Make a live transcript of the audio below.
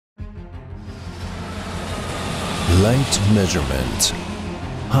Light measurement.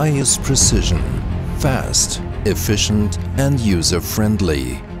 Highest precision, fast, efficient and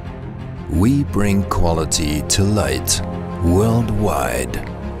user-friendly. We bring quality to light worldwide.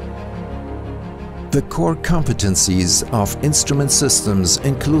 The core competencies of instrument systems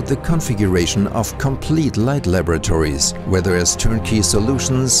include the configuration of complete light laboratories, whether as turnkey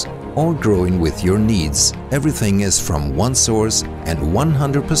solutions or growing with your needs. Everything is from one source and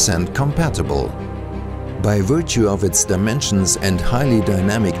 100% compatible. By virtue of its dimensions and highly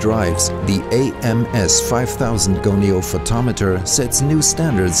dynamic drives, the AMS 5000 Goniophotometer sets new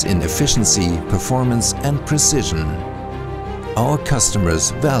standards in efficiency, performance and precision. Our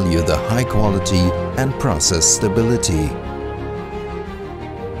customers value the high quality and process stability.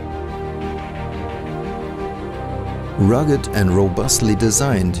 Rugged and robustly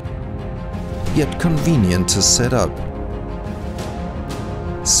designed, yet convenient to set up.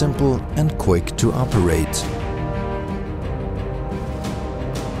 Simple and quick to operate.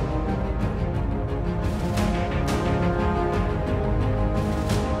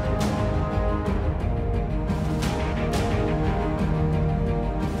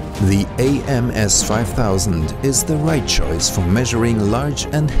 The AMS 5000 is the right choice for measuring large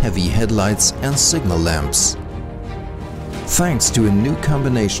and heavy headlights and signal lamps. Thanks to a new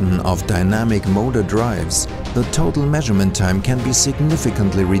combination of dynamic motor drives, the total measurement time can be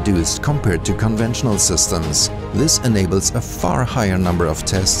significantly reduced compared to conventional systems. This enables a far higher number of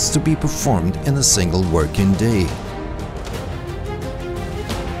tests to be performed in a single working day.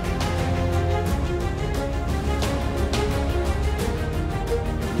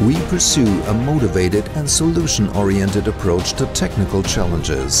 We pursue a motivated and solution-oriented approach to technical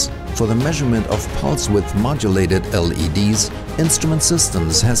challenges. For the measurement of pulse width modulated LEDs, Instrument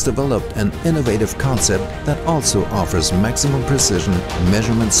Systems has developed an innovative concept that also offers maximum precision,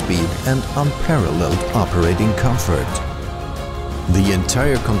 measurement speed and unparalleled operating comfort. The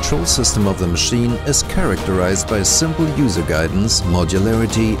entire control system of the machine is characterized by simple user guidance,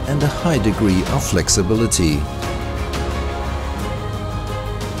 modularity and a high degree of flexibility.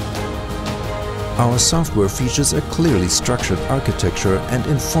 Our software features a clearly structured architecture and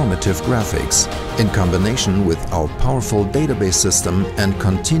informative graphics. In combination with our powerful database system and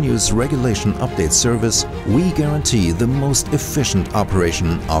continuous regulation update service, we guarantee the most efficient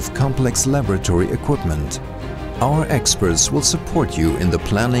operation of complex laboratory equipment. Our experts will support you in the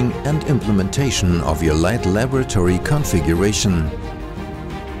planning and implementation of your light laboratory configuration.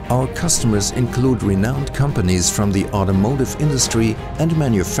 Our customers include renowned companies from the automotive industry and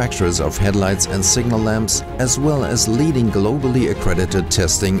manufacturers of headlights and signal lamps, as well as leading globally accredited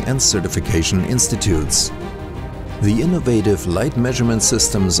testing and certification institutes. The innovative light measurement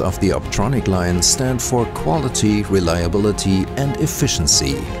systems of the Optronic line stand for quality, reliability and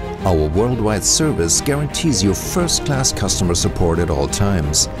efficiency. Our worldwide service guarantees you first-class customer support at all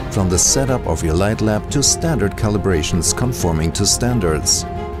times, from the setup of your light lab to standard calibrations conforming to standards.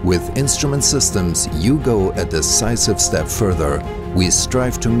 With Instrument Systems, you go a decisive step further. We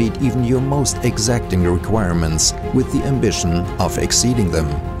strive to meet even your most exacting requirements with the ambition of exceeding them.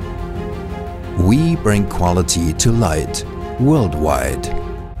 We bring quality to light worldwide.